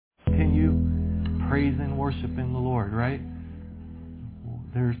praising and worshiping the Lord, right?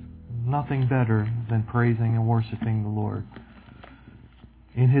 There's nothing better than praising and worshiping the Lord.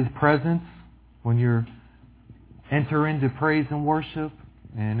 In His presence, when you enter into praise and worship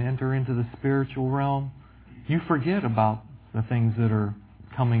and enter into the spiritual realm, you forget about the things that are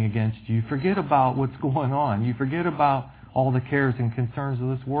coming against you. You forget about what's going on. You forget about all the cares and concerns of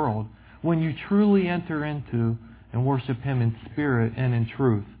this world. When you truly enter into and worship Him in spirit and in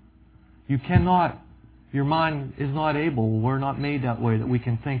truth, your mind is not able, we're not made that way that we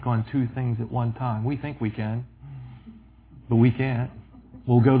can think on two things at one time. We think we can, but we can't.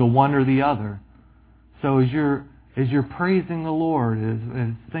 We'll go to one or the other. So as you're praising the Lord,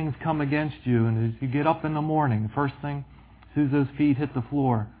 as things come against you, and as you get up in the morning, the first thing, as soon as those feet hit the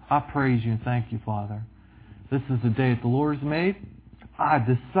floor, I praise you and thank you, Father. This is the day that the Lord has made. I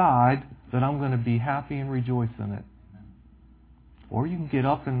decide that I'm going to be happy and rejoice in it. Or you can get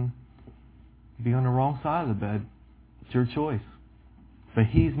up and be on the wrong side of the bed. It's your choice. But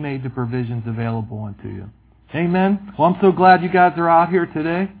He's made the provisions available unto you. Amen. Well, I'm so glad you guys are out here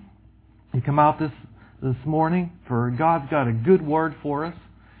today. You come out this morning, for God's got a good word for us.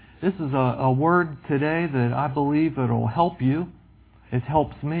 This is a word today that I believe it'll help you. It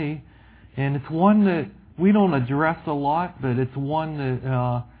helps me. And it's one that we don't address a lot, but it's one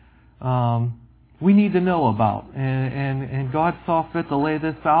that we need to know about. And God saw fit to lay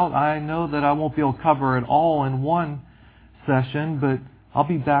this out. I know that I won't be able to cover it all in one session, but I'll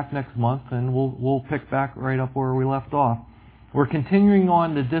be back next month and we'll pick back right up where we left off. We're continuing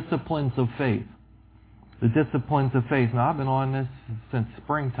on the disciplines of faith. The disciplines of faith. Now, I've been on this since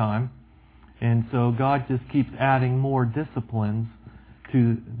springtime, and so God just keeps adding more disciplines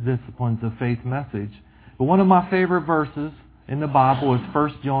to disciplines of faith message. But one of my favorite verses in the Bible is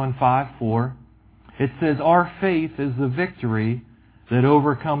 1 John 5:4. It says, our faith is the victory that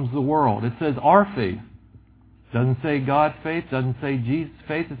overcomes the world. It says our faith. It doesn't say God's faith, doesn't say Jesus'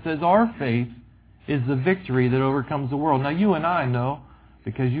 faith. It says our faith is the victory that overcomes the world. Now, you and I know,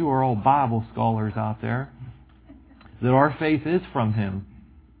 because you are all Bible scholars out there, that our faith is from Him.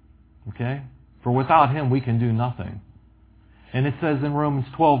 Okay? For without Him we can do nothing. And it says in Romans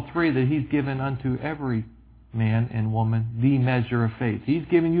 12:3 that He's given unto every man and woman the measure of faith. He's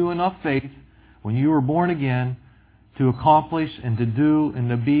given you enough faith when you were born again to accomplish and to do and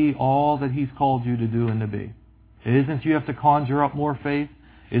to be all that He's called you to do and to be. It isn't you have to conjure up more faith.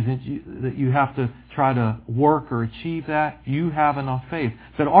 Isn't that you have to try to work or achieve that. You have enough faith.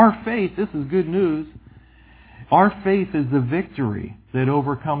 But our faith, this is good news, our faith is the victory that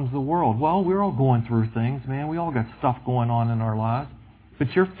overcomes the world. Well, we're all going through things, man. We all got stuff going on in our lives.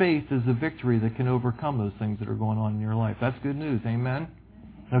 But your faith is the victory that can overcome those things that are going on in your life. That's good news. Amen?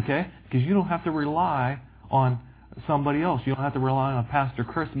 Okay? Because you don't have to rely on somebody else. You don't have to rely on Pastor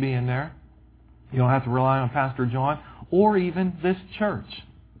Chris being there. You don't have to rely on Pastor John or even this church.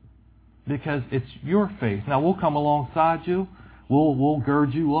 Because it's your faith. Now, we'll come alongside you. We'll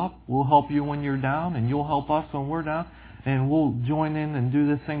gird you up. We'll help you when you're down, and you'll help us when we're down. And we'll join in and do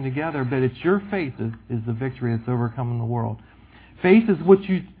this thing together. But it's your faith is the victory that's overcoming the world. Faith is what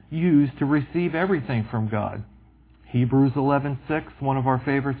you use to receive everything from God. Hebrews 11:6, one of our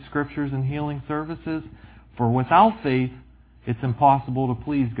favorite scriptures in healing services. For without faith, it's impossible to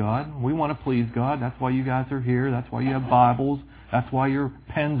please God. We want to please God. That's why you guys are here. That's why you have Bibles. That's why your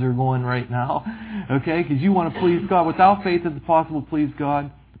pens are going right now. Okay? Because you want to please God. Without faith, it's impossible to please God.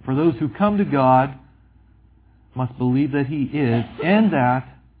 For those who come to God must believe that He is, and that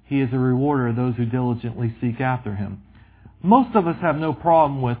He is a rewarder of those who diligently seek after Him. Most of us have no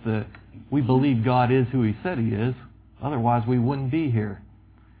problem with it. We believe God is who He said He is. Otherwise, we wouldn't be here.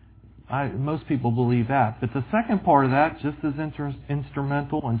 Most people believe that. But the second part of that, just as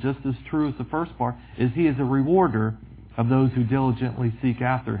instrumental and just as true as the first part, is He is a rewarder of those who diligently seek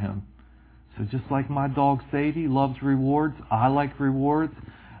after Him. So just like my dog Sadie loves rewards, I like rewards.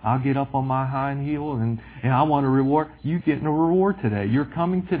 I'll get up on my hind heel and I want a reward. You're getting a reward today. You're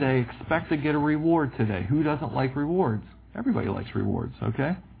coming today. Expect to get a reward today. Who doesn't like rewards? Everybody likes rewards,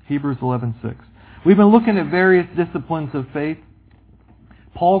 okay? Hebrews 11:6. We've been looking at various disciplines of faith.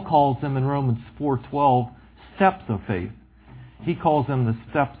 Paul calls them in Romans 4:12 steps of faith. He calls them the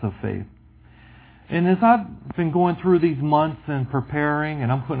steps of faith. And as I've been going through these months and preparing,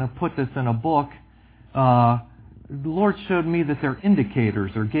 and I'm going to put this in a book, the Lord showed me that they're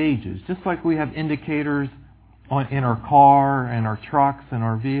indicators or gauges. Just like we have indicators in our car and our trucks and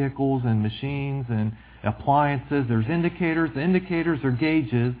our vehicles and machines and appliances. There's indicators. The indicators or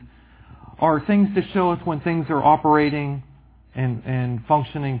gauges are things to show us when things are operating and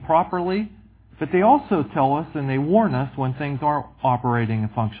functioning properly. But they also tell us and they warn us when things aren't operating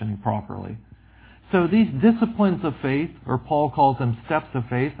and functioning properly. So these disciplines of faith, or Paul calls them steps of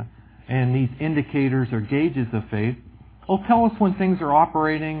faith, and these indicators or gauges of faith, will tell us when things are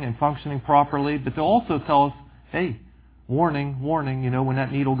operating and functioning properly, but they'll also tell us, hey, warning, warning, when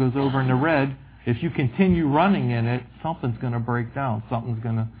that needle goes over into red, if you continue running in it, something's going to break down. Something's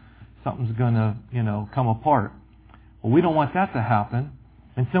going to, come apart. Well, we don't want that to happen.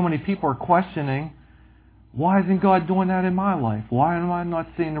 And so many people are questioning, why isn't God doing that in my life? Why am I not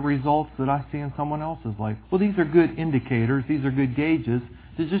seeing the results that I see in someone else's life? Well, these are good indicators. These are good gauges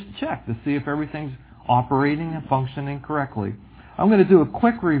to just check to see if everything's operating and functioning correctly. I'm going to do a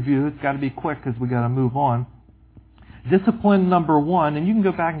quick review. It's got to be quick because we got to move on. Discipline number 1, and you can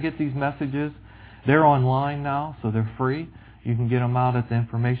go back and get these messages. They're online now, so they're free. You can get them out at the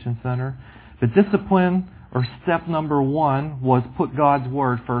information center. The discipline, or step number 1, was put God's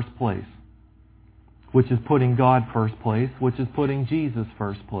Word first place, which is putting God first place, which is putting Jesus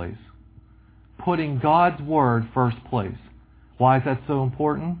first place. Putting God's Word first place. Why is that so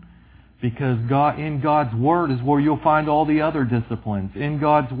important? Because in God's Word is where you'll find all the other disciplines. In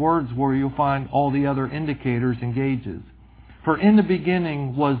God's Word is where you'll find all the other indicators and gauges. For in the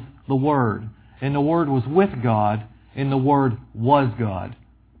beginning was the Word, and the Word was with God, and the Word was God.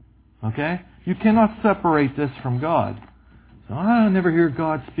 Okay? You cannot separate this from God. So I never hear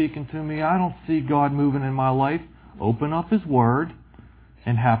God speaking to me. I don't see God moving in my life. Open up His Word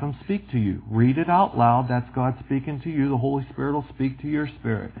and have Him speak to you. Read it out loud. That's God speaking to you. The Holy Spirit will speak to your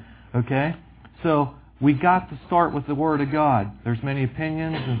spirit. Okay? So we got to start with the Word of God. There's many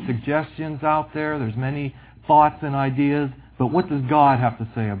opinions and suggestions out there. There's many thoughts and ideas. But what does God have to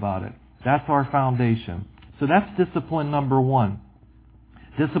say about it? That's our foundation. So that's discipline number 1.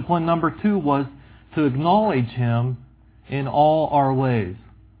 Discipline number 2 was to acknowledge Him in all our ways.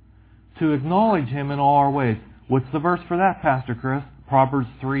 To acknowledge Him in all our ways. What's the verse for that, Pastor Chris? Proverbs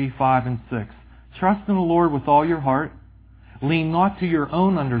 3, 5, and 6. Trust in the Lord with all your heart. Lean not to your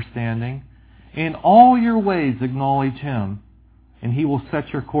own understanding. In all your ways acknowledge Him, and He will set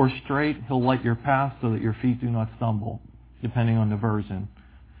your course straight. He'll light your path so that your feet do not stumble, depending on the version.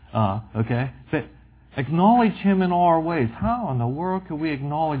 Okay? But acknowledge Him in all our ways. How in the world could we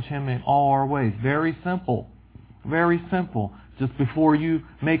acknowledge Him in all our ways? Very simple. Very simple. Just before you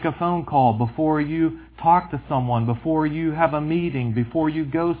make a phone call, before you talk to someone, before you have a meeting, before you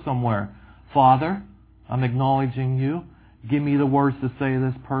go somewhere. Father, I'm acknowledging You. Give me the words to say to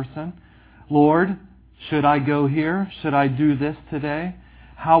this person. Lord, should I go here? Should I do this today?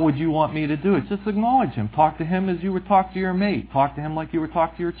 How would You want me to do it? Just acknowledge Him. Talk to Him as you would talk to your mate. Talk to Him like you would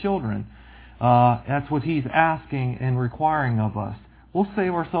talk to your children. That's what He's asking and requiring of us. We'll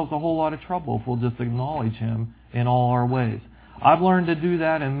save ourselves a whole lot of trouble if we'll just acknowledge Him in all our ways. I've learned to do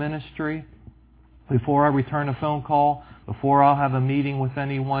that in ministry. Before I return a phone call, before I'll have a meeting with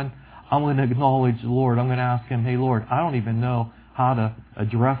anyone, I'm going to acknowledge the Lord. I'm going to ask Him, hey Lord, I don't even know how to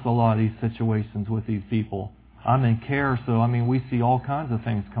address a lot of these situations with these people. I'm in care, so we see all kinds of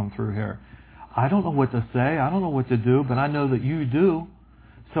things come through here. I don't know what to say. I don't know what to do, but I know that You do.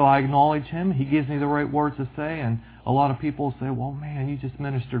 So I acknowledge Him. He gives me the right words to say, and a lot of people say, well, man, you just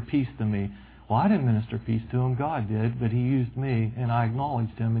ministered peace to me. Well, I didn't minister peace to him. God did, but He used me, and I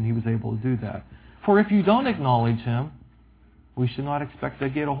acknowledged Him, and He was able to do that. For if you don't acknowledge Him, we should not expect to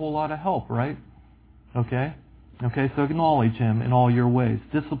get a whole lot of help, right? Okay? Okay, so acknowledge Him in all your ways.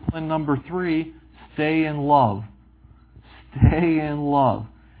 Discipline number 3, stay in love. Stay in love.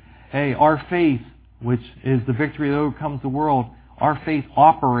 Hey, our faith, which is the victory that overcomes the world, our faith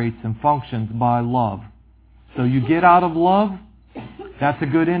operates and functions by love. So you get out of love, that's a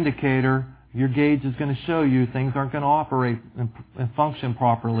good indicator. Your gauge is going to show you things aren't going to operate and function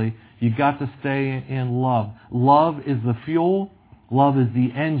properly. You've got to stay in love. Love is the fuel. Love is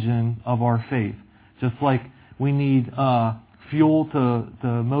the engine of our faith. Just like we need fuel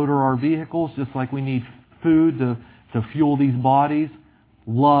to motor our vehicles, just like we need food to fuel these bodies,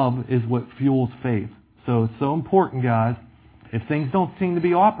 love is what fuels faith. So it's so important, guys. If things don't seem to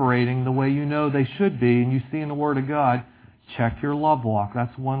be operating the way you know they should be, and you see in the Word of God, check your love walk.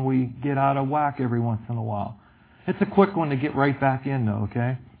 That's one we get out of whack every once in a while. It's a quick one to get right back in, though,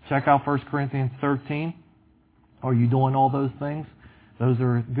 okay? Check out 1 Corinthians 13. Are you doing all those things? Those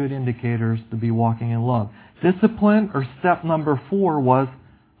are good indicators to be walking in love. Discipline, or step number 4, was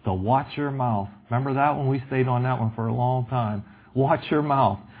to watch your mouth. Remember that one? We stayed on that one for a long time. Watch your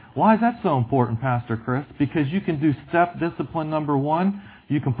mouth. Why is that so important, Pastor Chris? Because you can do step discipline number 1.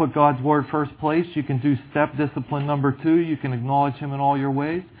 You can put God's Word first place. You can do step discipline number 2. You can acknowledge Him in all your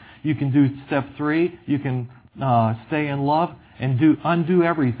ways. You can do step 3. You can stay in love and undo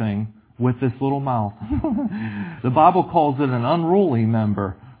everything with this little mouth. The Bible calls it an unruly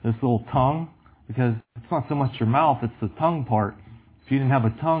member, this little tongue. Because it's not so much your mouth, it's the tongue part. If you didn't have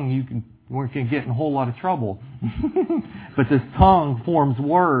a tongue, you weren't going to get in a whole lot of trouble. But this tongue forms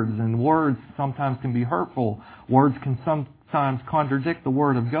words, and words sometimes can be hurtful. Words can sometimes contradict the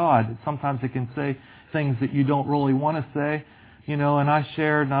Word of God. Sometimes it can say things that you don't really want to say. And I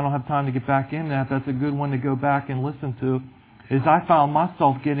shared, and I don't have time to get back in that. That's a good one to go back and listen to. Is I found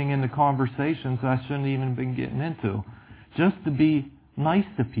myself getting into conversations that I shouldn't even been getting into. Just to be nice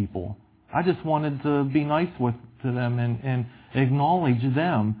to people. I just wanted to be nice to them and acknowledge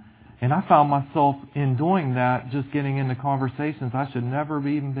them. And I found myself in doing that, just getting into conversations I should never have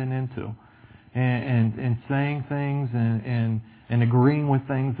even been into. And saying things and agreeing with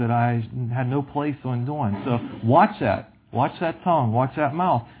things that I had no place on doing. So watch that. Watch that tongue. Watch that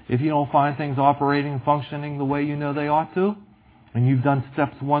mouth. If you don't find things operating and functioning the way you know they ought to, and you've done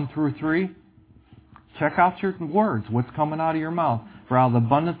steps 1 through 3, check out your words. What's coming out of your mouth? For out of the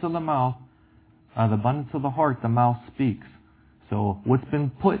abundance of the mouth, out of the abundance of the heart, the mouth speaks. So what's been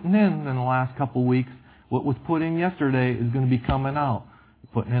put in the last couple of weeks, what was put in yesterday is going to be coming out.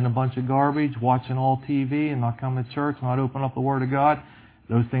 Putting in a bunch of garbage, watching all TV and not coming to church, not opening up the Word of God,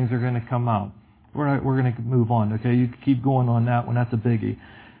 those things are going to come out. We're going to move on, okay? You can keep going on that one. That's a biggie.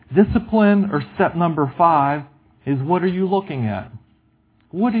 Discipline, or step number 5, is what are you looking at?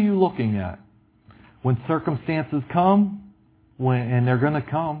 What are you looking at? When circumstances come, and they're going to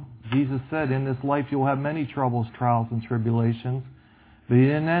come, Jesus said, in this life you'll have many troubles, trials, and tribulations. But he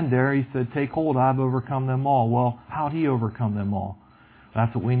didn't end there. He said, take hold, I've overcome them all. Well, how did he overcome them all?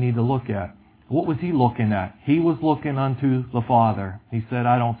 That's what we need to look at. What was he looking at? He was looking unto the Father. He said,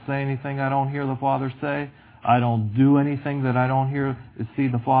 I don't say anything I don't hear the Father say. I don't do anything that I don't see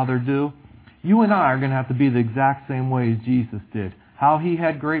the Father do. You and I are going to have to be the exact same way as Jesus did. How he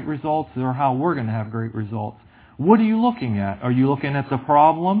had great results, or how we're going to have great results. What are you looking at? Are you looking at the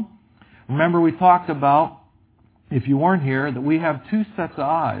problem? Remember we talked about, if you weren't here, that we have 2 sets of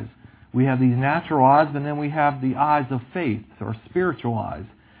eyes. We have these natural eyes, and then we have the eyes of faith, or spiritual eyes.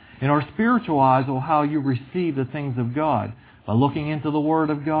 And our spiritual eyes are how you receive the things of God. By looking into the Word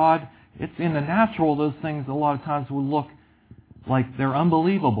of God, it's in the natural, those things a lot of times will look like they're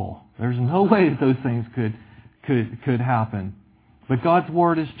unbelievable. There's no way that those things could happen. But God's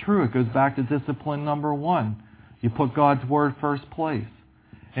Word is true. It goes back to discipline number 1. You put God's Word first place.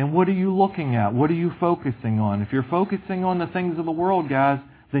 And what are you looking at? What are you focusing on? If you're focusing on the things of the world, guys,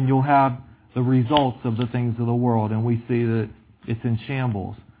 then you'll have the results of the things of the world. And we see that it's in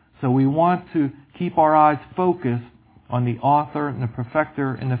shambles. So we want to keep our eyes focused on the author and the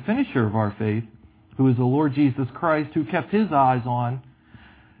perfecter and the finisher of our faith, who is the Lord Jesus Christ, who kept his eyes on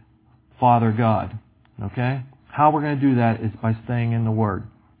Father God. Okay? How we're going to do that is by staying in the Word.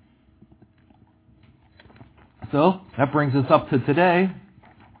 So, that brings us up to today.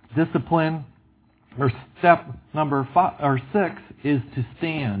 Discipline, or step number 6, is to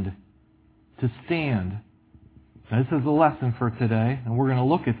stand. To stand. Now, this is a lesson for today, and we're going to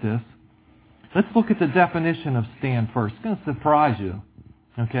look at this. Let's look at the definition of stand first. It's going to surprise you.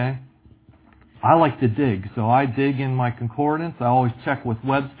 Okay? I like to dig, so I dig in my concordance. I always check with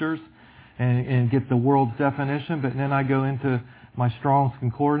Webster's and get the world's definition, but then I go into my Strong's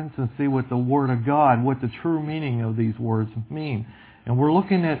Concordance and see what the Word of God, what the true meaning of these words mean. And we're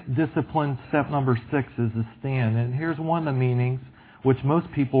looking at discipline. Step number 6 is to stand. And here's one of the meanings, which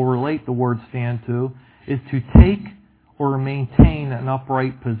most people relate the word stand to, is to take or maintain an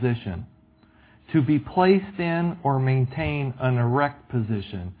upright position. To be placed in or maintain an erect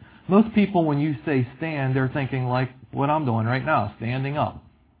position. Most people, when you say stand, they're thinking like what I'm doing right now, standing up.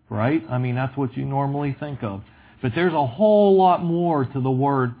 Right? I mean, that's what you normally think of. But there's a whole lot more to the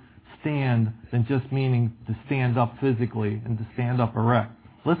word stand than just meaning to stand up physically and to stand up erect.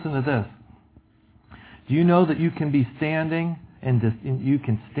 Listen to this. Do you know that you can be standing and you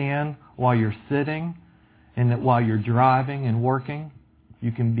can stand while you're sitting, and that while you're driving and working,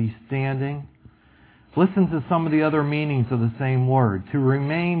 you can be standing? Listen to some of the other meanings of the same word. To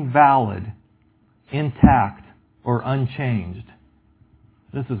remain valid, intact, or unchanged.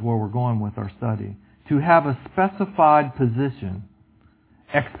 This is where we're going with our study. To have a specified position,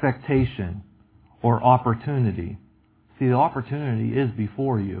 expectation, or opportunity. See, the opportunity is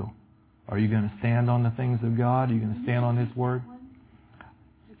before you. Are you going to stand on the things of God? Are you going to stand on His Word?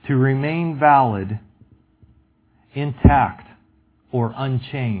 To remain valid, intact, or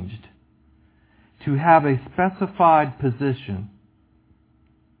unchanged. To have a specified position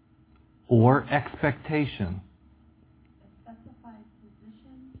or expectation.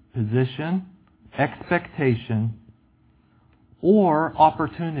 Position, expectation, or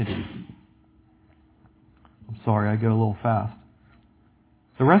opportunity. I'm sorry, I go a little fast.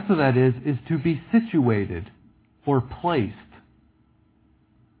 The rest of that is to be situated or placed.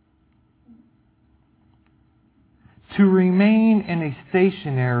 To remain in a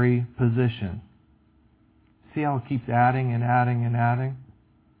stationary position. See how it keeps adding and adding and adding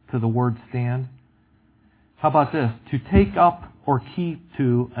to the word stand? How about this? To take up or keep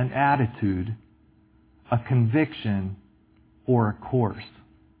to an attitude, a conviction, or a course.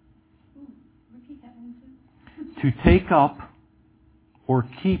 Repeat that one too. To take up or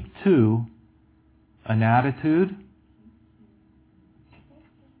keep to an attitude,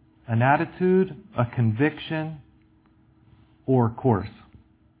 a conviction, or a course.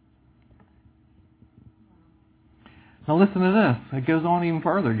 Now listen to this. It goes on even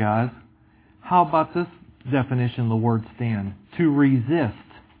further, guys. How about this definition of the word stand? To resist,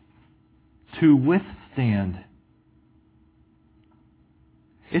 to withstand.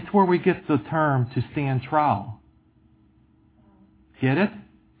 It's where we get the term to stand trial. Get it?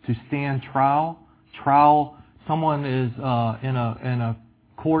 To stand trial. Trial, someone is in a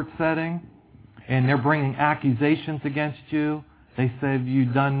court setting and they're bringing accusations against you. They said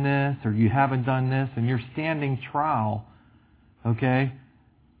you've done this or you haven't done this and you're standing trial. Okay?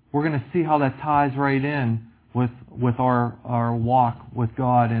 We're going to see how that ties right in with our walk with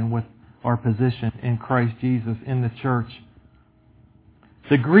God and with our position in Christ Jesus in the church.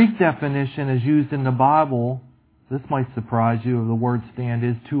 The Greek definition as used in the Bible, this might surprise you, of the word stand,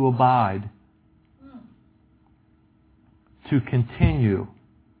 is to abide, to continue.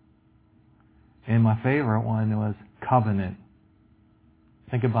 And my favorite one was covenant.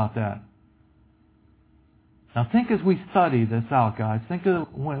 Think about that. Now think as we study this out, guys. Think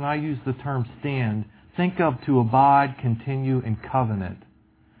of when I use the term stand, think of to abide, continue, and covenant.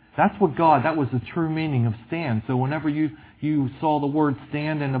 That's what God, that was the true meaning of stand. So whenever you saw the word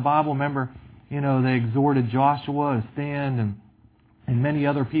stand in the Bible, remember, they exhorted Joshua to stand and many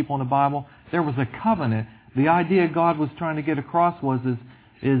other people in the Bible. There was a covenant. The idea God was trying to get across was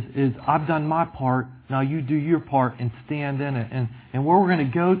I've done my part, now you do your part and stand in it. And where we're going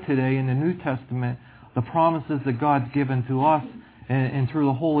to go today in the New Testament, the promises that God's given to us and through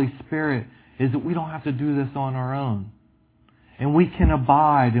the Holy Spirit is that we don't have to do this on our own. And we can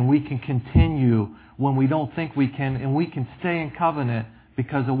abide and we can continue when we don't think we can, and we can stay in covenant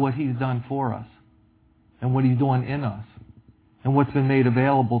because of what He's done for us and what He's doing in us and what's been made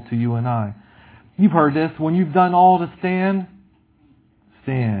available to you and I. You've heard this. When you've done all to stand,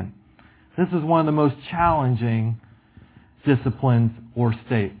 stand. This is one of the most challenging disciplines or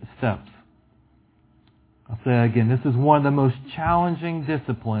steps. I'll say that again. This is one of the most challenging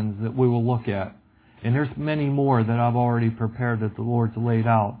disciplines that we will look at. And there's many more that I've already prepared that the Lord's laid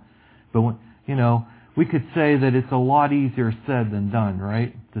out. But, we could say that it's a lot easier said than done,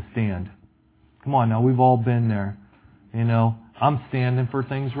 right? To stand. Come on now, we've all been there. I'm standing for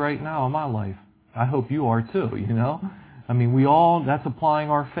things right now in my life. I hope you are too, I mean, that's applying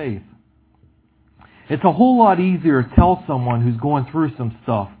our faith. It's a whole lot easier to tell someone who's going through some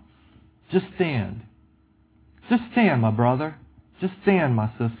stuff, just stand. Just stand, my brother. Just stand, my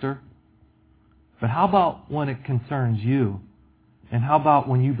sister. But how about when it concerns you? And how about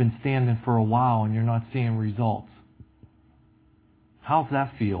when you've been standing for a while and you're not seeing results? How's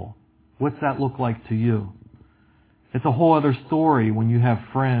that feel? What's that look like to you? It's a whole other story when you have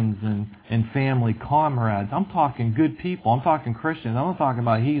friends and family, comrades. I'm talking good people. I'm talking Christians. I'm not talking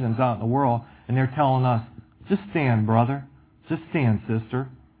about heathens out in the world. And they're telling us, just stand, brother. Just stand, sister.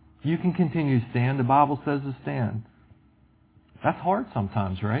 You can continue to stand. The Bible says to stand. That's hard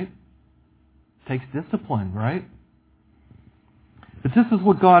sometimes, right? It takes discipline, right? But this is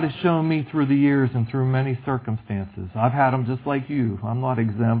what God has shown me through the years and through many circumstances. I've had them just like you. I'm not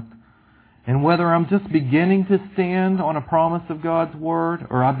exempt. And whether I'm just beginning to stand on a promise of God's Word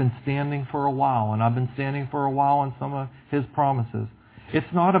or I've been standing for a while, and I've been standing for a while on some of His promises,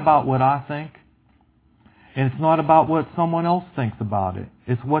 it's not about what I think, and it's not about what someone else thinks about it.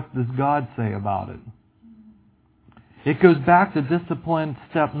 It's what does God say about it. It goes back to discipline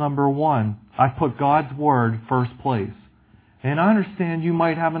step number 1. I put God's Word first place. And I understand you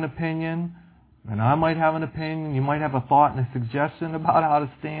might have an opinion, and I might have an opinion. You might have a thought and a suggestion about how to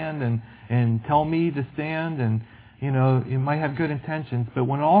stand and tell me to stand, and you might have good intentions. But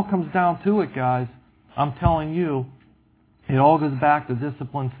when it all comes down to it, guys, I'm telling you, it all goes back to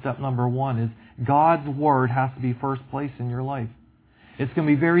discipline step number 1 is God's Word has to be first place in your life. It's going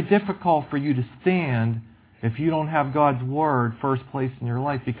to be very difficult for you to stand if you don't have God's Word first place in your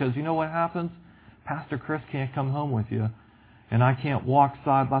life, because you know what happens? Pastor Chris can't come home with you. And I can't walk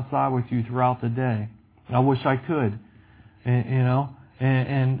side by side with you throughout the day. I wish I could.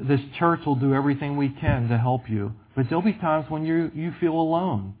 And this church will do everything we can to help you. But there'll be times when you feel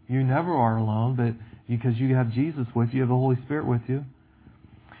alone. You never are alone, but because you have Jesus with you, you have the Holy Spirit with you.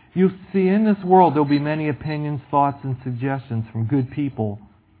 You'll see in this world there'll be many opinions, thoughts, and suggestions from good people.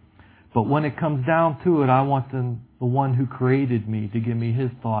 But when it comes down to it, I want the one who created me to give me His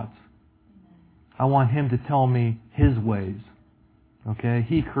thoughts. I want Him to tell me His ways. Okay?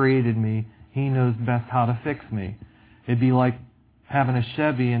 He created me. He knows best how to fix me. It'd be like having a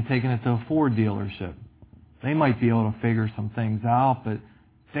Chevy and taking it to a Ford dealership. They might be able to figure some things out, but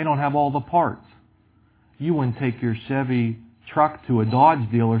they don't have all the parts. You wouldn't take your Chevy truck to a Dodge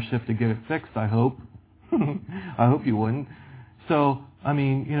dealership to get it fixed, I hope. I hope you wouldn't. So, I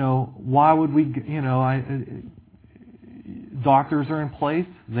mean, why would we, doctors are in place.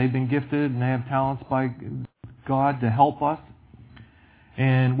 They've been gifted and they have talents by God to help us.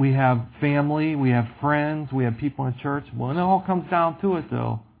 And we have family, we have friends, we have people in church. When it all comes down to it,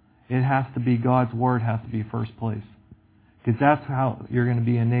 though, it has to be God's Word has to be first place. Because that's how you're going to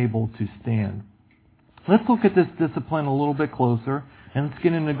be enabled to stand. Let's look at this discipline a little bit closer, and let's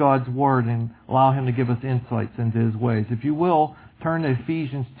get into God's Word and allow Him to give us insights into His ways. If you will, turn to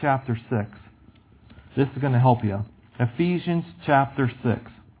Ephesians chapter 6. This is going to help you. Ephesians chapter 6.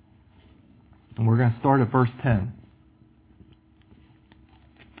 And we're going to start at verse 10.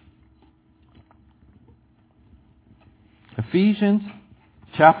 Ephesians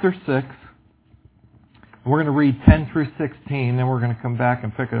chapter 6. We're going to read 10 through 16, then we're going to come back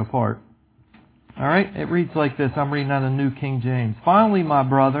and pick it apart. All right, it reads like this. I'm reading out of New King James. Finally, my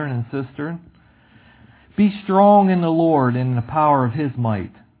brother and sister, be strong in the Lord and in the power of His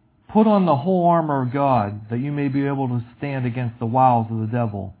might. Put on the whole armor of God, that you may be able to stand against the wiles of the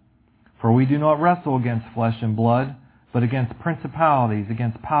devil. For we do not wrestle against flesh and blood, but against principalities,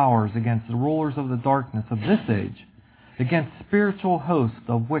 against powers, against the rulers of the darkness of this age, against spiritual hosts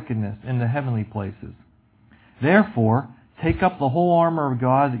of wickedness in the heavenly places. Therefore, take up the whole armor of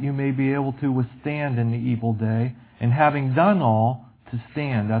God, that you may be able to withstand in the evil day, and having done all, to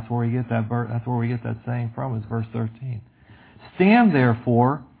stand. That's where we get that saying from, is verse 13. Stand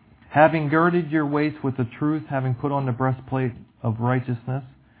therefore, having girded your waist with the truth, having put on the breastplate of righteousness,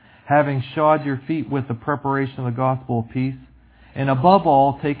 having shod your feet with the preparation of the gospel of peace, and above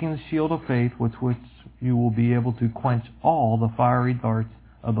all, taking the shield of faith, with which you will be able to quench all the fiery darts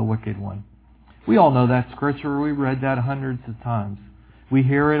of the wicked one. We all know that scripture. We read that hundreds of times. We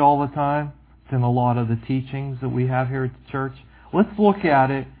hear it all the time. It's in a lot of the teachings that we have here at the church. Let's look at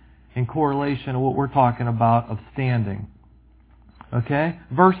it in correlation to what we're talking about of standing. Okay?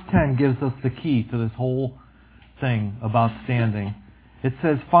 Verse 10 gives us the key to this whole thing about standing. It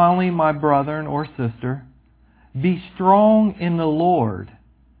says, finally, my brethren or sister, be strong in the Lord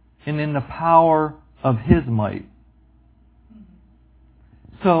and in the power of His might.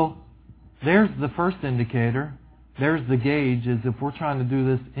 So, there's the first indicator. There's the gauge, is if we're trying to do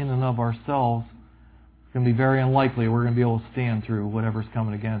this in and of ourselves, it's going to be very unlikely we're going to be able to stand through whatever's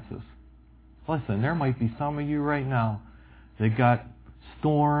coming against us. Listen, there might be some of you right now that got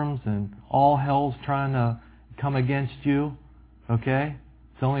storms and all hell's trying to come against you. Okay?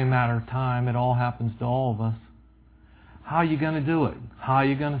 It's only a matter of time. It all happens to all of us. How are you going to do it? How are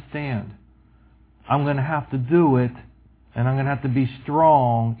you going to stand? I'm going to have to do it, and I'm going to have to be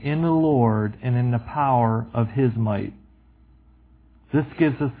strong in the Lord and in the power of His might. This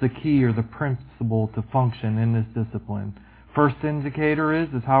gives us the key or the principle to function in this discipline. First indicator is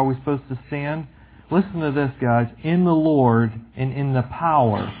how are we supposed to stand? Listen to this, guys. In the Lord and in the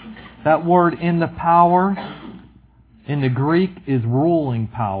power. That word in the power in the Greek is ruling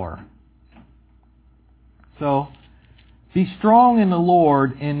power. So, be strong in the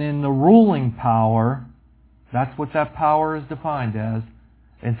Lord and in the ruling power. That's what that power is defined as.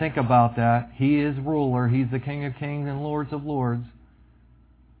 And think about that. He is ruler. He's the King of Kings and Lords of Lords.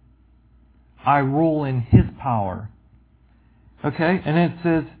 I rule in His power. Okay? And it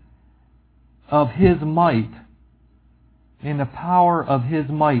says, of His might. In the power of His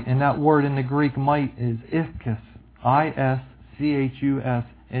might. And that word in the Greek, might, is ischus. I-S-C-H-U-S.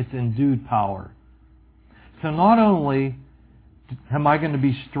 It's endued power. So not only am I going to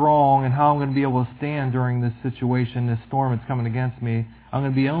be strong and how I'm going to be able to stand during this situation, this storm that's coming against me, I'm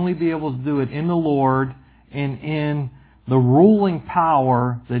going to only be able to do it in the Lord and in the ruling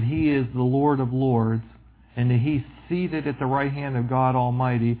power that He is the Lord of Lords and that He's seated at the right hand of God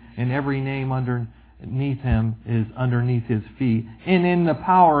Almighty and every name underneath Him is underneath His feet. And in the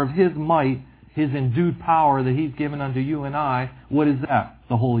power of His might, His endued power that He's given unto you and I, what is that?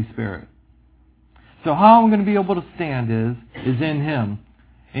 The Holy Spirit. So how I'm going to be able to stand is in Him,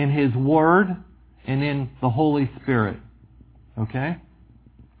 in His Word, and in the Holy Spirit. Okay?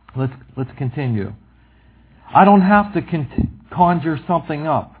 Let's continue. I don't have to conjure something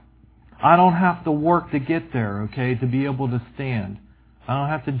up. I don't have to work to get there, okay, to be able to stand. I don't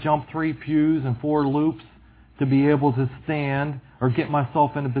have to jump 3 pews and 4 loops to be able to stand or get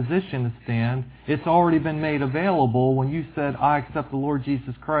myself in a position to stand. It's already been made available when you said, I accept the Lord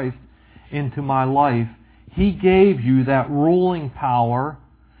Jesus Christ into my life. He gave you that ruling power.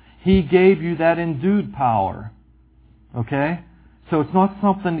 He gave you that endued power. Okay? So it's not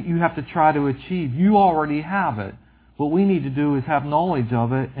something that you have to try to achieve. You already have it. What we need to do is have knowledge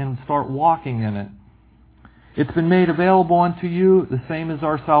of it and start walking in it. It's been made available unto you the same as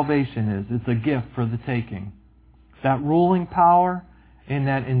our salvation is. It's a gift for the taking. That ruling power and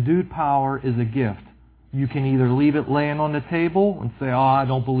that endued power is a gift. You can either leave it laying on the table and say, I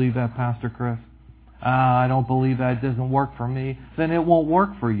don't believe that, Pastor Chris. I don't believe that. It doesn't work for me. Then it won't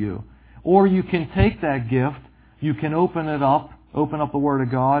work for you. Or you can take that gift, you can open up the Word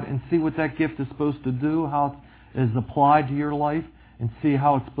of God and see what that gift is supposed to do, how it is applied to your life, and see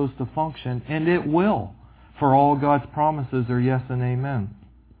how it's supposed to function. And it will. For all God's promises are yes and amen.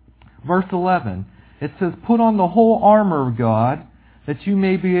 Verse 11, it says, put on the whole armor of God that you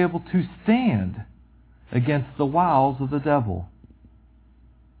may be able to stand against the wiles of the devil.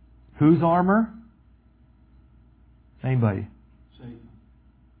 Whose armor? Anybody? Satan.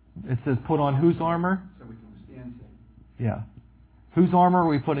 It says put on whose armor? So we can withstand Satan. Yeah. Whose armor are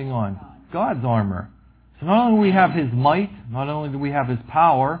we putting on? God's armor. So not only do we have His might, not only do we have His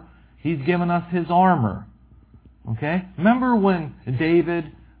power, He's given us His armor. Okay? Remember when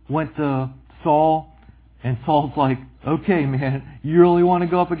David went to Saul, and Saul's like, okay, man, you really want to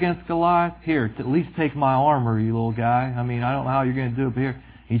go up against Goliath? Here, at least take my armor, you little guy. I mean, I don't know how you're going to do it, but here.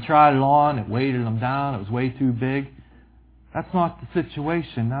 He tried it on, it weighted him down, it was way too big. That's not the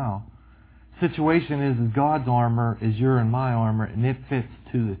situation now. The situation is God's armor is your and my armor, and it fits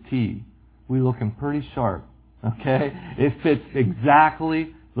to the T. We're looking pretty sharp, okay? It fits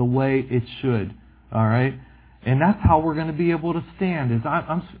exactly the way it should, all right? And that's how we're going to be able to stand.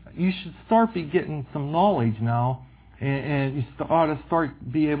 You should start getting some knowledge now, and you ought to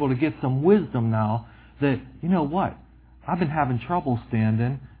start be able to get some wisdom now that, you know what, I've been having trouble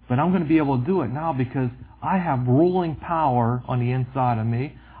standing, but I'm going to be able to do it now because I have ruling power on the inside of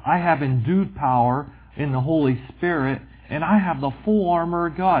me. I have endued power in the Holy Spirit, and I have the full armor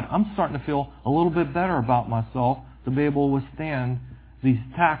of God. I'm starting to feel a little bit better about myself to be able to withstand these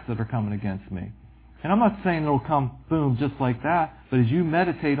attacks that are coming against me. And I'm not saying it'll come, boom, just like that, but as you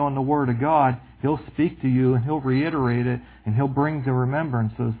meditate on the Word of God, He'll speak to you and He'll reiterate it and He'll bring to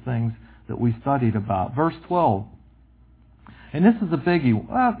remembrance those things that we studied about. Verse 12. And this is a biggie.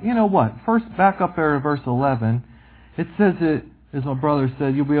 Well, you know what? First, back up there to verse 11. It says that, as my brother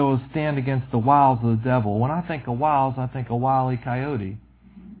said, you'll be able to stand against the wiles of the devil. When I think of wiles, I think of Wile E. Coyote.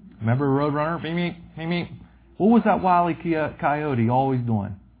 Remember Roadrunner? Beep, beep, beep, beep. What was that Wile E. Coyote always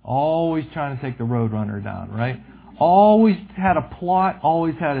doing? Always trying to take the Roadrunner down, right? Always had a plot,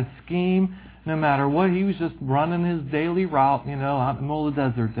 always had a scheme, no matter what. He was just running his daily route, out in the middle of the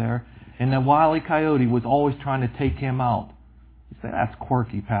desert there. And that Wile E. Coyote was always trying to take him out. You say, that's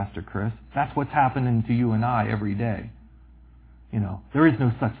quirky, Pastor Chris. That's what's happening to you and I every day. There is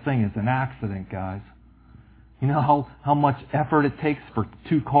no such thing as an accident, guys. You know how much effort it takes for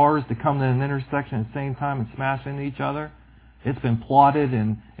 2 cars to come to an intersection at the same time and smash into each other? It's been plotted,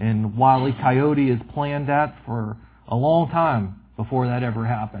 and Wile E. Coyote has planned that for a long time before that ever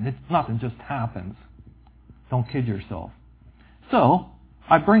happened. It's nothing just happens. Don't kid yourself. So,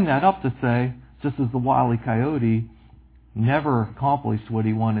 I bring that up to say, just as the Wile E. Coyote never accomplished what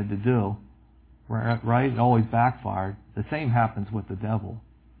he wanted to do, right? It always backfired. The same happens with the devil.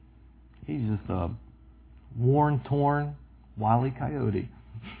 He's just a worn, torn Wile E. Coyote.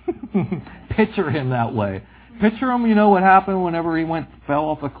 Picture him that way. Picture him, what happened whenever he fell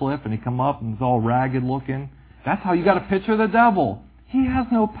off a cliff and he come up and was all ragged looking. That's how you got to picture the devil. He has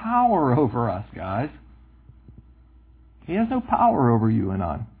no power over us, guys. He has no power over you and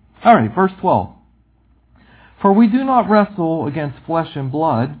I. All right, verse 12. For we do not wrestle against flesh and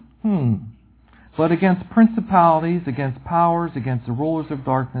blood, but against principalities, against powers, against the rulers of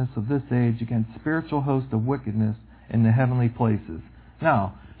darkness of this age, against spiritual hosts of wickedness in the heavenly places.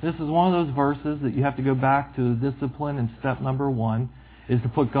 Now, this is one of those verses that you have to go back to the discipline, and step number 1 is to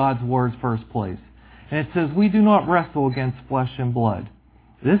put God's words first place. And it says, we do not wrestle against flesh and blood.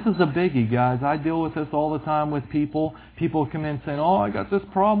 This is a biggie, guys. I deal with this all the time with people. People come in saying, I got this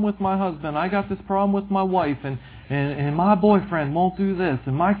problem with my husband. I got this problem with my wife. And my boyfriend won't do this.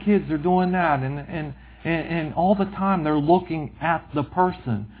 And my kids are doing that. And all the time they're looking at the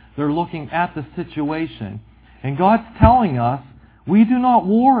person. They're looking at the situation. And God's telling us, we do not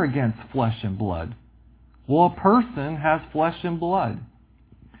war against flesh and blood. Well, a person has flesh and blood.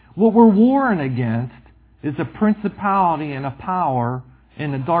 What we're warring against is a principality and a power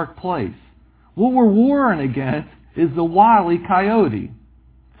in a dark place. What we're warring against is the wily coyote.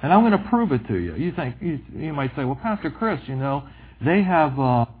 And I'm going to prove it to you. You might say, well, Pastor Chris, they have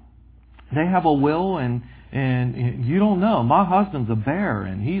a will and you don't know. My husband's a bear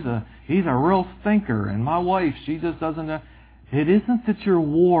and he's a real stinker, and my wife, she just doesn't know. It isn't that you're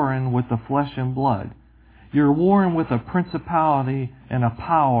warring with the flesh and blood. You're warring with a principality and a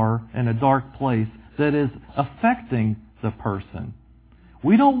power in a dark place that is affecting the person.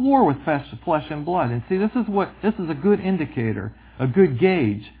 We don't war with flesh and blood. And see, this is a good indicator, a good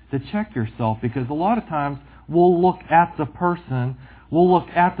gauge to check yourself, because a lot of times we'll look at the person, we'll look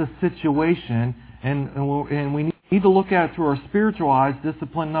at the situation, and we need to look at it through our spiritual eyes,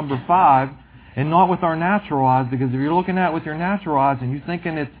 discipline number 5, and not with our natural eyes, because if you're looking at it with your natural eyes and you're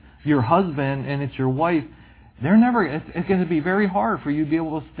thinking it's your husband and it's your wife, it's going to be very hard for you to be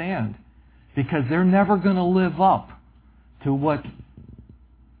able to stand, because they're never going to live up to what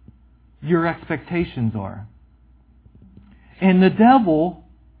your expectations are. And the devil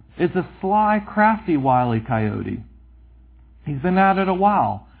is a sly, crafty, wily coyote. He's been at it a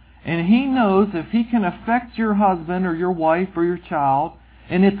while. And he knows if he can affect your husband or your wife or your child,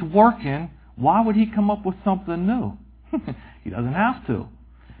 and it's working, why would he come up with something new? He doesn't have to.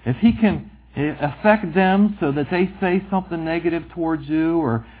 If he can affect them so that they say something negative towards you,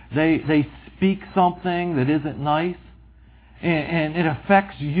 or they speak something that isn't nice, and it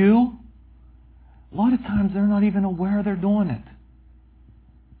affects you, a lot of times they're not even aware they're doing it.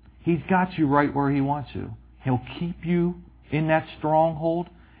 He's got you right where he wants you. He'll keep you in that stronghold,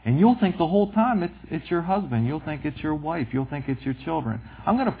 and you'll think the whole time it's your husband. You'll think it's your wife. You'll think it's your children.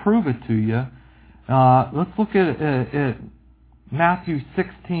 I'm going to prove it to you. Let's look at Matthew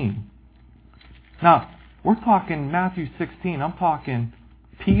 16. Now, we're talking Matthew 16. I'm talking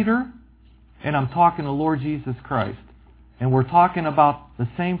Peter, and I'm talking the Lord Jesus Christ. And we're talking about the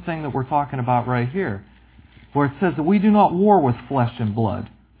same thing that we're talking about right here, where it says that we do not war with flesh and blood.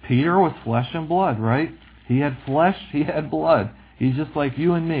 Peter was flesh and blood, right? He had flesh, he had blood. He's just like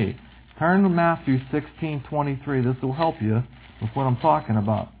you and me. Turn to Matthew 16:23. This will help you with what I'm talking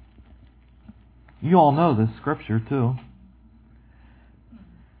about. You all know this scripture too.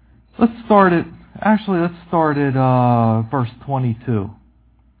 Let's start at verse 22.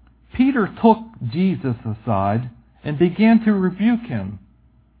 Peter took Jesus aside and began to rebuke him,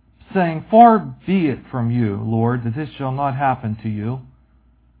 saying, "Far be it from you, Lord, that this shall not happen to you,"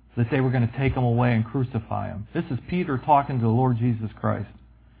 that they were going to take him away and crucify him. This is Peter talking to the Lord Jesus Christ.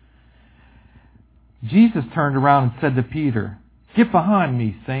 Jesus turned around and said to Peter, "Get behind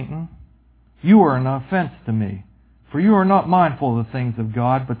me, Satan. You are an offense to me, for you are not mindful of the things of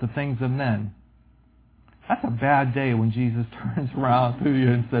God, but the things of men." That's a bad day when Jesus turns around to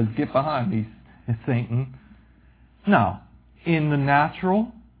you and says, "Get behind me, Satan." Now, in the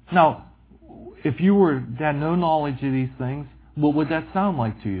natural, if you had no knowledge of these things, what would that sound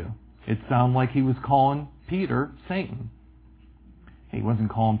like to you? It sounded like he was calling Peter Satan. He wasn't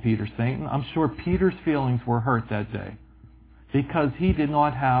calling Peter Satan. I'm sure Peter's feelings were hurt that day, because he did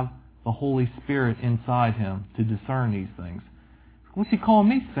not have the Holy Spirit inside him to discern these things. What's he calling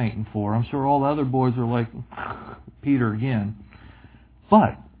me Satan for? I'm sure all the other boys were like, Peter again.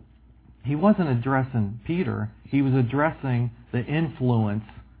 But he wasn't addressing Peter. He was addressing the influence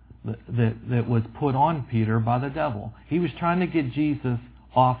that was put on Peter by the devil. He was trying to get Jesus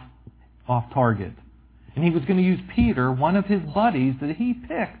off target. And he was going to use Peter, one of his buddies that he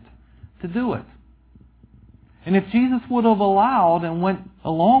picked, to do it. And if Jesus would have allowed and went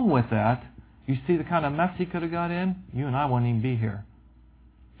along with that, you see the kind of mess he could have got in? You and I wouldn't even be here.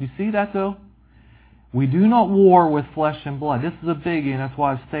 You see that though? We do not war with flesh and blood. This is a biggie, and that's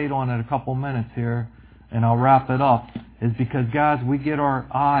why I've stayed on it a couple minutes here, and I'll wrap it up, is because, guys, we get our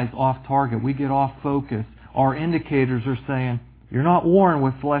eyes off target. We get off focus. Our indicators are saying, you're not warring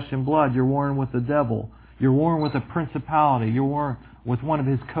with flesh and blood. You're warring with the devil. You're warring with a principality. You're warring with one of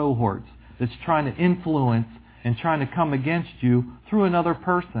his cohorts that's trying to influence and trying to come against you through another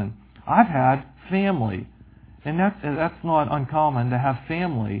person. I've had family, and that's not uncommon to have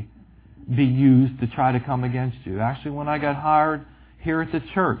family be used to try to come against you. Actually, when I got hired here at the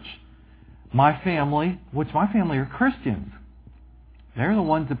church, my family are Christians. They're the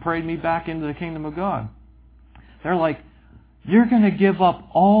ones that prayed me back into the kingdom of God. They're like, "You're going to give up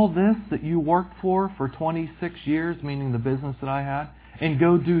all this that you worked for 26 years, meaning the business that I had, and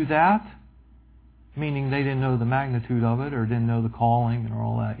go do that?" Meaning they didn't know the magnitude of it, or didn't know the calling and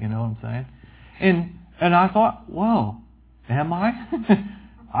all that, you know what I'm saying? And I thought, whoa, am I?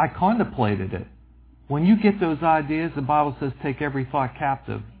 I contemplated it. when you get those ideas, the Bible says take every thought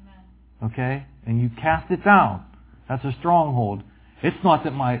captive. Okay? And you cast it down. That's a stronghold. It's not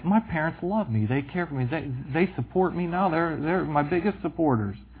that my parents love me. They care for me. They support me now. They're my biggest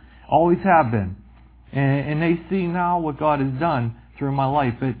supporters. Always have been. And they see now what God has done through my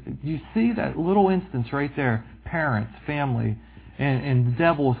life. But you see that little instance right there. Parents, family. And the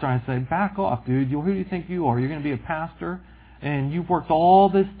devil is trying to say, back off, dude. Who do you think you are? You're going to be a pastor? And you've worked all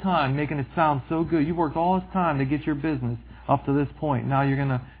this time making it sound so good. You've worked all this time to get your business up to this point. Now you're going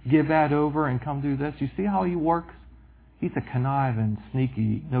to give that over and come do this. You see how he works? He's a conniving,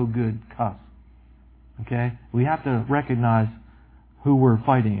 sneaky, no good cuss. Okay? We have to recognize who we're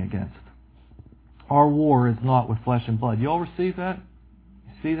fighting against. Our war is not with flesh and blood. You all receive that?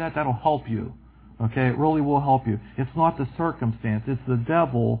 You see that? That'll help you. Okay? It really will help you. It's not the circumstance. It's the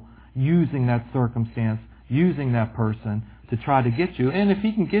devil using that circumstance, using that person to try to get you. And if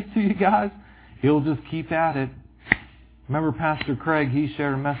he can get to you guys, he'll just keep at it. Remember Pastor Craig, he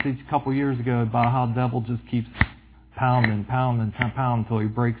shared a message a couple years ago about how the devil just keeps pounding until he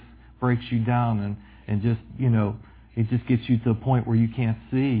breaks you down and just, it just gets you to the point where you can't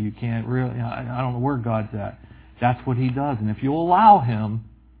see, you can't really, I don't know where God's at. That's what he does. And if you allow him,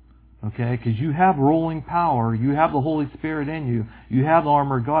 okay, because you have ruling power, you have the Holy Spirit in you, you have the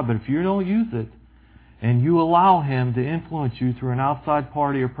armor of God, but if you don't use it, and you allow him to influence you through an outside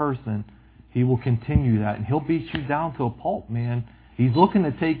party or person, he will continue that. And he'll beat you down to a pulp, man. He's looking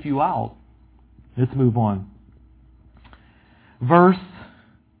to take you out. Let's move on. You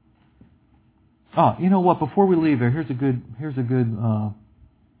know what? Before we leave there, here's a good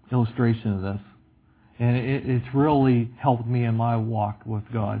illustration of this. And it's really helped me in my walk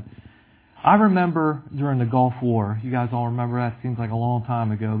with God. I remember during the Gulf War, you guys all remember that? It seems like a long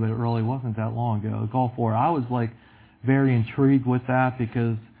time ago, but it really wasn't that long ago. The Gulf War, I was very intrigued with that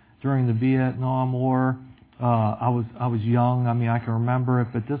because during the Vietnam War, I was young. I mean, I can remember it,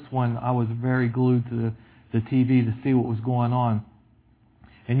 but this one, I was very glued to the TV to see what was going on.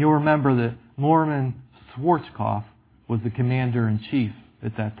 And you'll remember that Norman Schwarzkopf was the commander-in-chief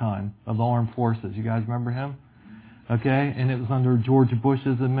at that time of the armed forces. You guys remember him? Okay, and it was under George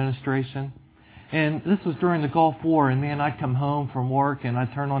Bush's administration. And this was during the Gulf War, and man, I'd come home from work and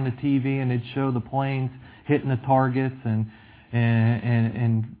I'd turn on the TV and it'd show the planes hitting the targets, and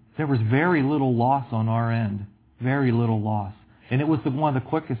there was very little loss on our end. Very little loss. And it was one of the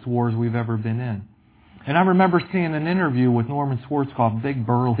quickest wars we've ever been in. And I remember seeing an interview with Norman Schwarzkopf, big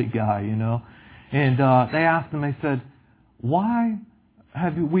burly guy, and they asked him, they said, why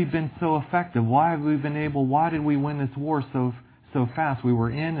have we been so effective? Why did we win this war so fast? We were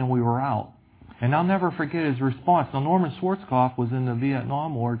in and we were out. And I'll never forget his response. Now, Norman Schwarzkopf was in the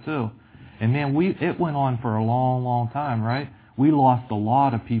Vietnam War too. And man, it went on for a long, long time, right? We lost a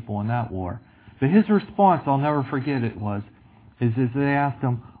lot of people in that war. But his response, I'll never forget it is they asked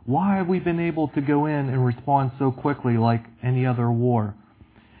him, why have we been able to go in and respond so quickly like any other war?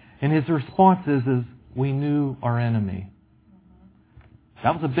 And his response is we knew our enemy.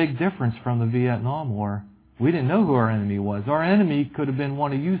 That was a big difference from the Vietnam War. We didn't know who our enemy was. Our enemy could have been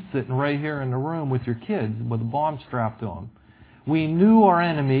one of you sitting right here in the room with your kids with a bomb strapped to them. We knew our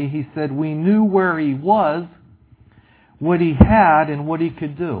enemy. He said we knew where he was, what he had, and what he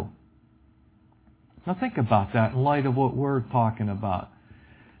could do. Now think about that in light of what we're talking about.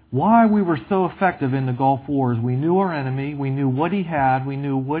 Why we were so effective in the Gulf Wars, we knew our enemy, we knew what he had, we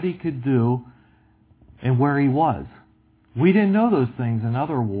knew what he could do, and where he was. We didn't know those things in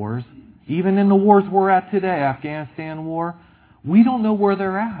other wars. Even in the wars we're at today, Afghanistan war, we don't know where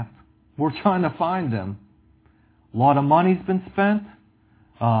they're at. We're trying to find them. A lot of money's been spent.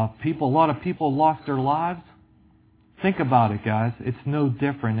 A lot of people lost their lives. Think about it, guys. It's no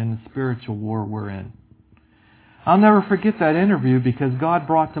different in the spiritual war we're in. I'll never forget that interview because God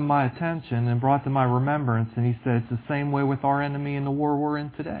brought to my attention and brought to my remembrance, and He said it's the same way with our enemy in the war we're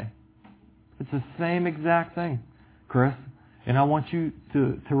in today. It's the same exact thing, Chris. And I want you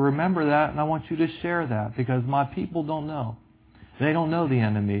to remember that, and I want you to share that because my people don't know. They don't know the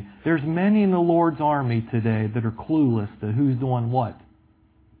enemy. There's many in the Lord's army today that are clueless to who's doing what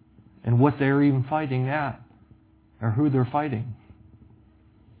and what they're even fighting at or who they're fighting.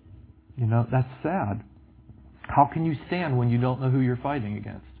 That's sad. How can you stand when you don't know who you're fighting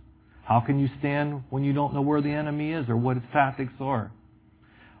against? How can you stand when you don't know where the enemy is or what his tactics are?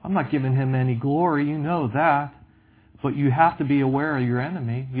 I'm not giving him any glory, you know that. But you have to be aware of your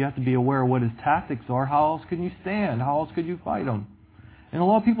enemy. You have to be aware of what his tactics are. How else can you stand? How else could you fight him? And a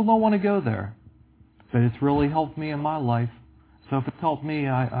lot of people don't want to go there. But it's really helped me in my life. So if it's helped me,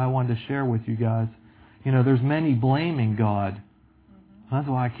 I wanted to share with you guys. There's many blaming God. That's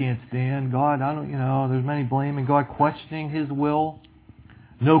why I can't stand God. I don't, there's many blaming God, questioning His will,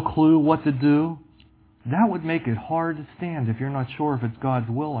 no clue what to do. That would make it hard to stand if you're not sure if it's God's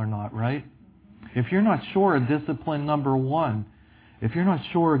will or not, right? If you're not sure of discipline number one, if you're not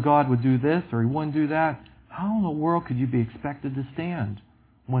sure God would do this or He wouldn't do that, how in the world could you be expected to stand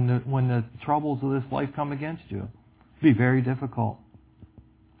when the troubles of this life come against you? It'd be very difficult.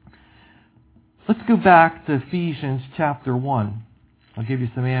 Let's go back to Ephesians chapter 1. I'll give you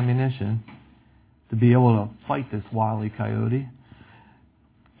some ammunition to be able to fight this wily coyote.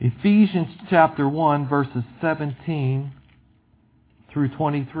 Ephesians chapter 1, verses 17 through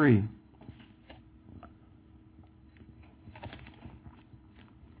 23.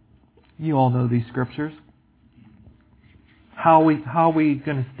 You all know these scriptures. How are we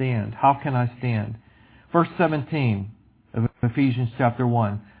going to stand? How can I stand? Verse 17 of Ephesians chapter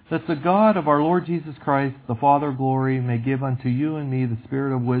 1. That the God of our Lord Jesus Christ, the Father of glory, may give unto you and me the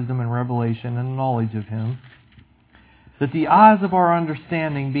spirit of wisdom and revelation and knowledge of Him, that the eyes of our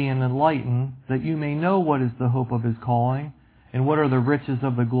understanding being enlightened, that you may know what is the hope of His calling, and what are the riches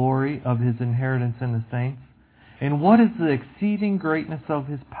of the glory of His inheritance in the saints, and what is the exceeding greatness of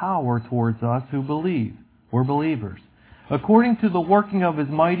His power towards us who believe. We're believers. According to the working of His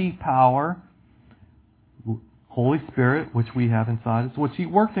mighty power, Holy Spirit, which we have inside us, which He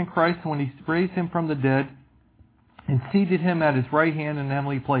worked in Christ when He raised Him from the dead and seated Him at His right hand in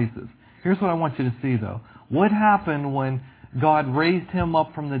heavenly places. Here's what I want you to see, though. What happened when God raised Him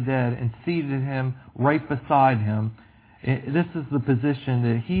up from the dead and seated Him right beside Him? This is the position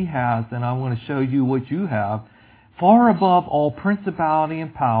that He has, and I want to show you what you have. Far above all principality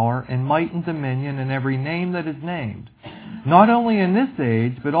and power and might and dominion and every name that is named, not only in this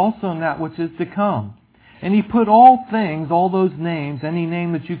age, but also in that which is to come. And He put all things, all those names, any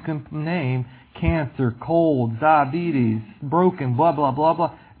name that you can name, cancer, cold, diabetes, broken, blah, blah, blah,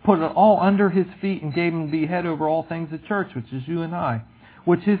 blah, put it all under His feet and gave Him to be head over all things at church, which is you and I,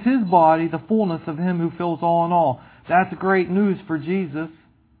 which is His body, the fullness of Him who fills all in all. That's great news for Jesus.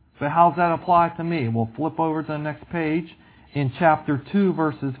 But how does that apply to me? We'll flip over to the next page. In chapter 2,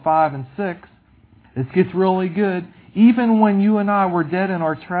 verses 5 and 6, this gets really good. Even when you and I were dead in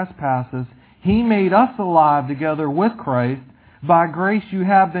our trespasses, He made us alive together with Christ. By grace you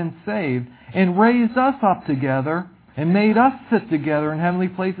have been saved, and raised us up together, and made us sit together in heavenly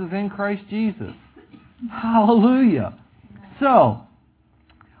places in Christ Jesus. Hallelujah. So,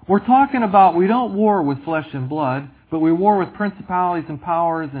 we're talking about we don't war with flesh and blood, but we war with principalities and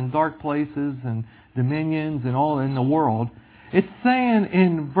powers and dark places and dominions and all in the world. It's saying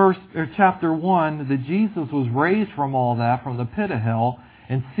in chapter 1 that Jesus was raised from all that, from the pit of hell,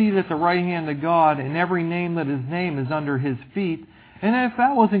 and seated at the right hand of God, and every name that His name is under His feet. And if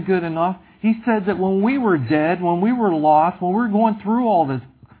that wasn't good enough, He said that when we were dead, when we were lost, when we were going through all this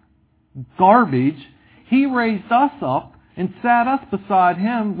garbage, He raised us up and sat us beside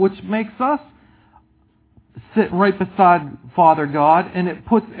Him, which makes us sit right beside Father God, and it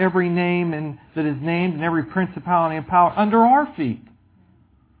puts every name that is named and every principality and power under our feet.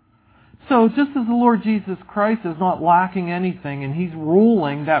 So just as the Lord Jesus Christ is not lacking anything, and He's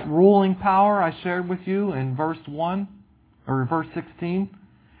ruling, that ruling power I shared with you in verse 1, or verse 16,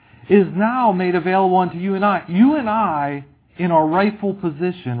 is now made available unto you and I. You and I, in our rightful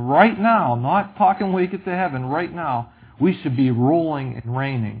position, right now, not talking when we get to heaven, right now, we should be ruling and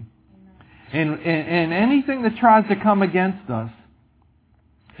reigning. And anything that tries to come against us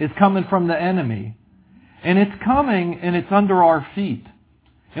is coming from the enemy. And it's coming and it's under our feet.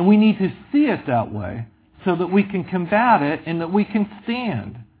 And we need to see it that way so that we can combat it and that we can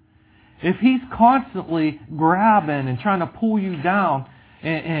stand. If He's constantly grabbing and trying to pull you down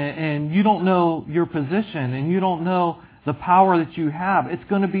and you don't know your position and you don't know the power that you have, it's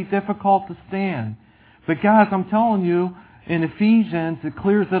going to be difficult to stand. But guys, I'm telling you, in Ephesians, it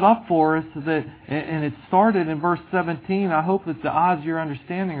clears it up for us, and it started in verse 17. I hope that the eyes of your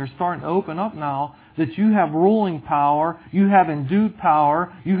understanding are starting to open up now, that you have ruling power, you have endued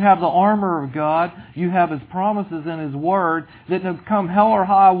power, you have the armor of God, you have His promises in His Word, that no come hell or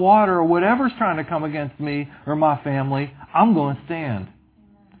high water or whatever's trying to come against me or my family, I'm going to stand.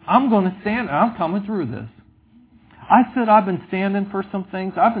 I'm going to stand, and I'm coming through this. I said I've been standing for some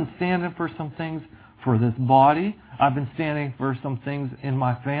things. I've been standing for some things for this body. I've been standing for some things in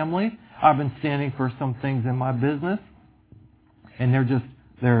my family. I've been standing for some things in my business. And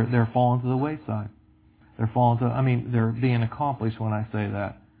they're falling to the wayside. They're being accomplished when I say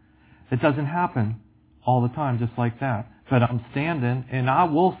that. It doesn't happen all the time just like that. But I'm standing and I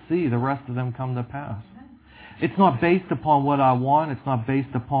will see the rest of them come to pass. It's not based upon what I want. It's not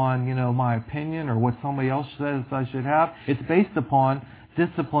based upon, my opinion or what somebody else says I should have. It's based upon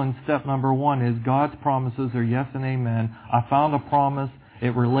discipline step number 1 is God's promises are yes and amen. I found a promise.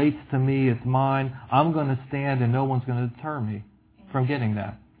 It relates to me. It's mine. I'm going to stand and no one's going to deter me from getting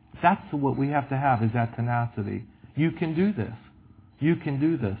that. That's what we have to have, is that tenacity. You can do this. You can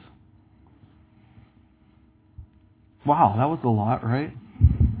do this. Wow, that was a lot, right?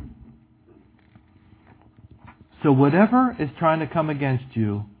 So whatever is trying to come against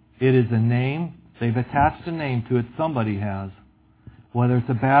you, it is a name. They've attached a name to it. Somebody has. Whether it's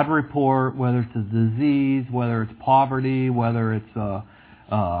a bad report, whether it's a disease, whether it's poverty, whether it's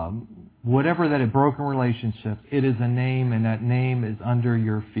whatever that a broken relationship, it is a name, and that name is under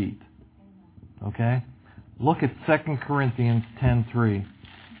your feet. Okay? Look at 2 Corinthians 10:3.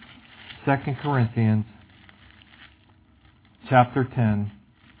 2 Corinthians chapter 10,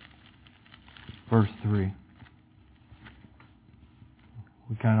 verse 3.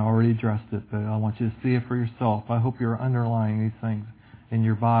 We kind of already addressed it, but I want you to see it for yourself. I hope you're underlining these things in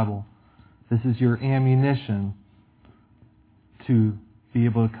your Bible. This is your ammunition to be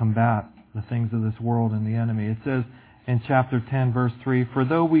able to combat the things of this world and the enemy. It says in chapter 10, verse 3, "For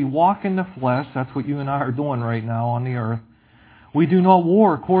though we walk in the flesh," that's what you and I are doing right now on the earth, "we do not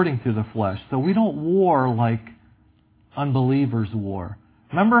war according to the flesh." So we don't war like unbelievers war.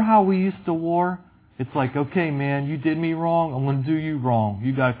 Remember how we used to war? It's like, okay, man, you did me wrong. I'm going to do you wrong.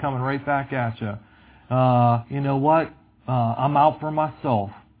 You got it coming right back at you. You know what? I'm out for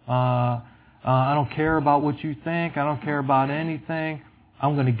myself. I don't care about what you think. I don't care about anything.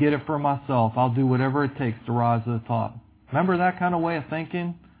 I'm going to get it for myself. I'll do whatever it takes to rise to the top. Remember that kind of way of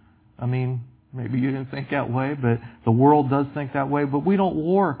thinking? I mean, maybe you didn't think that way, but the world does think that way. But we don't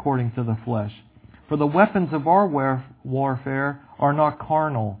war according to the flesh. For the weapons of our warfare are not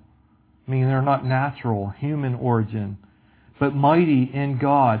carnal. I mean, they're not natural, human origin, but mighty in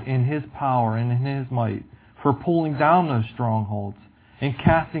God, in His power and in His might, for pulling down those strongholds and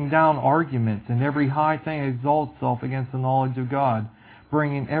casting down arguments and every high thing that exalts itself against the knowledge of God,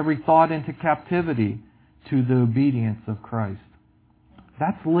 bringing every thought into captivity to the obedience of Christ.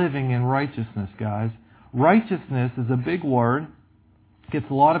 That's living in righteousness, guys. Righteousness is a big word. Gets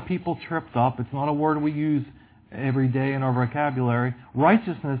a lot of people tripped up. It's not a word we use every day in our vocabulary.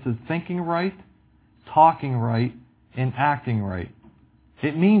 Righteousness is thinking right, talking right, and acting right.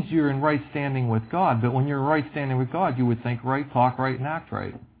 It means you're in right standing with God, but when you're in right standing with God, you would think right, talk right, and act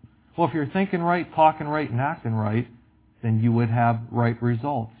right. Well, if you're thinking right, talking right, and acting right, then you would have right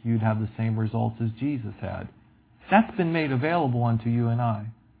results. You'd have the same results as Jesus had. That's been made available unto you and I.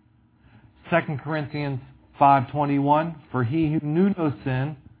 2 Corinthians 5:21, "For he who knew no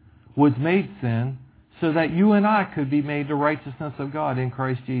sin was made sin, so that you and I could be made the righteousness of God in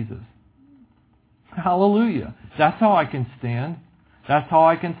Christ Jesus." Hallelujah. That's how I can stand. That's how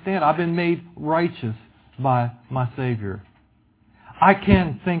I can stand. I've been made righteous by my Savior. I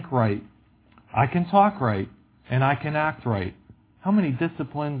can think right. I can talk right. And I can act right. How many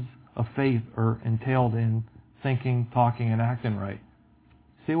disciplines of faith are entailed in thinking, talking, and acting right?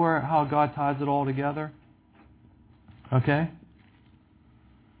 See how God ties it all together? Okay?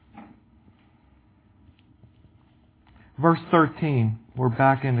 Verse 13. We're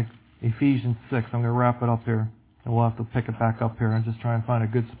back in Ephesians 6. I'm going to wrap it up here. And we'll have to pick it back up here. I'm just trying to find a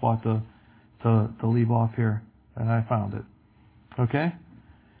good spot to leave off here. And I found it. Okay?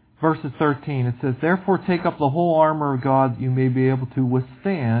 Verses 13. It says, "Therefore take up the whole armor of God, that you may be able to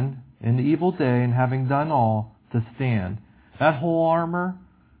withstand in the evil day, and having done all, to stand." That whole armor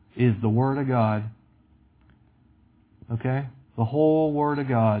is the Word of God. Okay? The whole Word of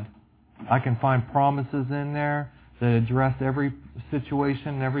God. I can find promises in there that address every situation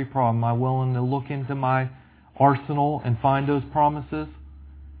and every problem. I'm willing to look into my arsenal and find those promises.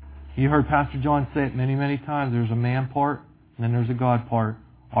 You heard Pastor John say it many, many times. There's a man part, and then there's a God part.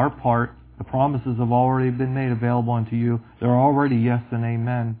 Our part, the promises have already been made available unto you. They're already yes and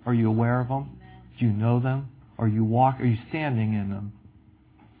amen. Are you aware of them? Do you know them? Are you standing in them?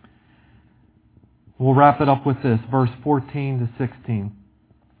 We'll wrap it up with this, verse 14 to 16.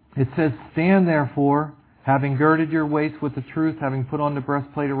 It says, "Stand therefore, having girded your waist with the truth, having put on the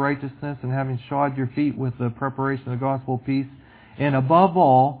breastplate of righteousness, and having shod your feet with the preparation of the gospel of peace, and above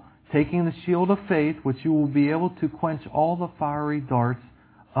all, taking the shield of faith, which you will be able to quench all the fiery darts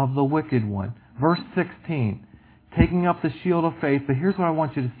of the wicked one." Verse 16, taking up the shield of faith. But here's what I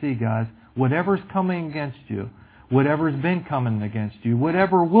want you to see, guys. Whatever's coming against you, whatever's been coming against you,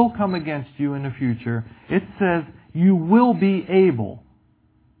 whatever will come against you in the future, it says you will be able.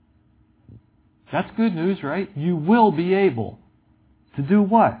 That's good news, right? You will be able to do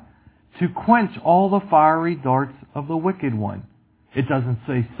what? To quench all the fiery darts of the wicked one. It doesn't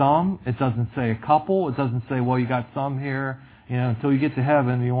say some. It doesn't say a couple. It doesn't say, well, you got some here, until you get to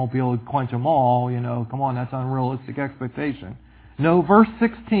heaven, you won't be able to quench them all. Come on, that's unrealistic expectation. No, verse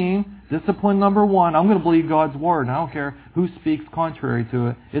 16, discipline number 1, I'm going to believe God's word. And I don't care who speaks contrary to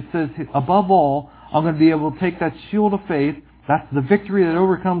it. It says, above all, I'm going to be able to take that shield of faith. That's the victory that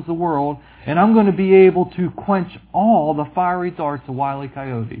overcomes the world. And I'm going to be able to quench all the fiery darts of Wile E.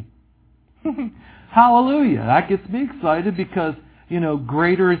 Coyote. Hallelujah. That gets me excited because,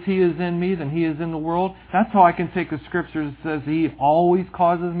 greater is He is in me than he is in the world. That's how I can take the scripture that says He always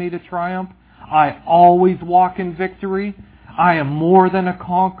causes me to triumph. I always walk in victory. I am more than a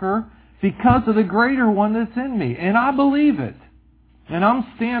conqueror because of the greater one that's in me. And I believe it. And I'm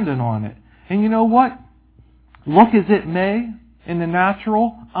standing on it. And you know what? Look as it may, in the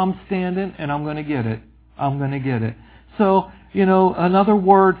natural, I'm standing and I'm going to get it. I'm going to get it. So, another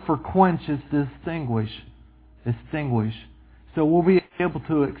word for quench is distinguish. Extinguish. So we'll be able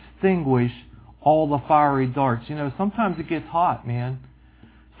to extinguish all the fiery darts. Sometimes it gets hot, man.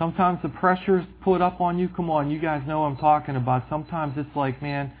 Sometimes the pressure's put up on you. Come on, you guys know what I'm talking about. Sometimes it's like,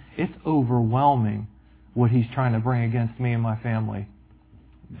 man, it's overwhelming what he's trying to bring against me and my family.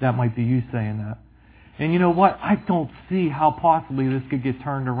 That might be you saying that. And you know what? I don't see how possibly this could get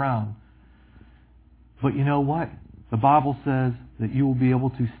turned around. But you know what? The Bible says that you will be able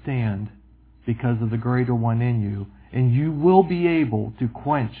to stand because of the greater one in you. And you will be able to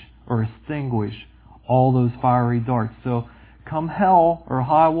quench or extinguish all those fiery darts. So come hell or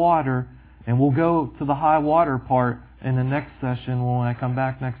high water, and we'll go to the high water part in the next session when I come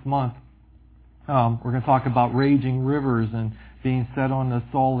back next month. We're going to talk about raging rivers and being set on the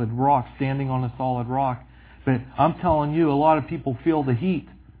solid rock, standing on the solid rock. But I'm telling you, a lot of people feel the heat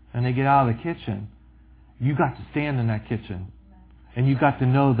and they get out of the kitchen. You got to stand in that kitchen. And you got to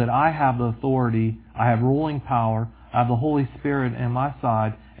know that I have the authority, I have ruling power, I have the Holy Spirit on my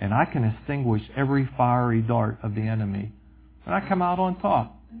side, and I can extinguish every fiery dart of the enemy. And I come out on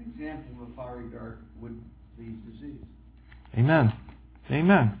top. An example of a fiery dart would be disease. Amen.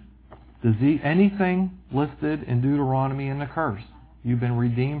 Amen. Disease, anything listed in Deuteronomy in the curse. You've been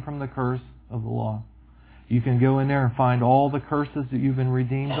redeemed from the curse of the law. You can go in there and find all the curses that you've been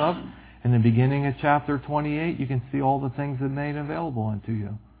redeemed of. In the beginning of chapter 28, you can see all the things that made available unto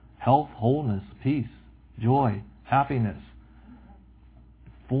you. Health, wholeness, peace, joy, happiness,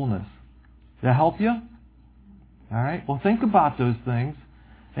 fullness. Does that help you? All right. Well, think about those things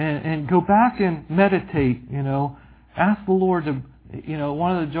and go back and meditate, Ask the Lord to,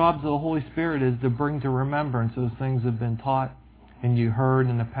 one of the jobs of the Holy Spirit is to bring to remembrance those things that have been taught and you heard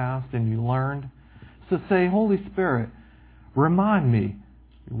in the past and you learned. So say, Holy Spirit, remind me.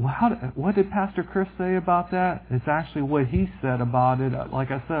 What did Pastor Chris say about that? It's actually what he said about it.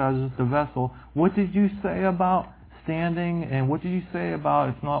 Like I said, I was just a vessel. What did you say about standing? And what did you say about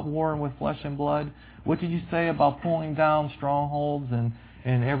it's not warring with flesh and blood? What did you say about pulling down strongholds and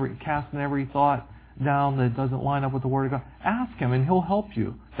casting every thought down that doesn't line up with the Word of God? Ask Him and He'll help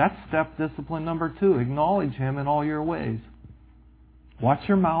you. That's step discipline number 2. Acknowledge Him in all your ways. Watch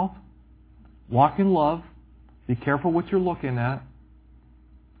your mouth. Walk in love. Be careful what you're looking at.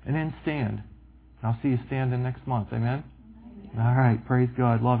 And then stand. I'll see you standing next month. Amen? All right. Praise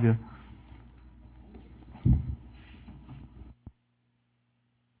God. Love you.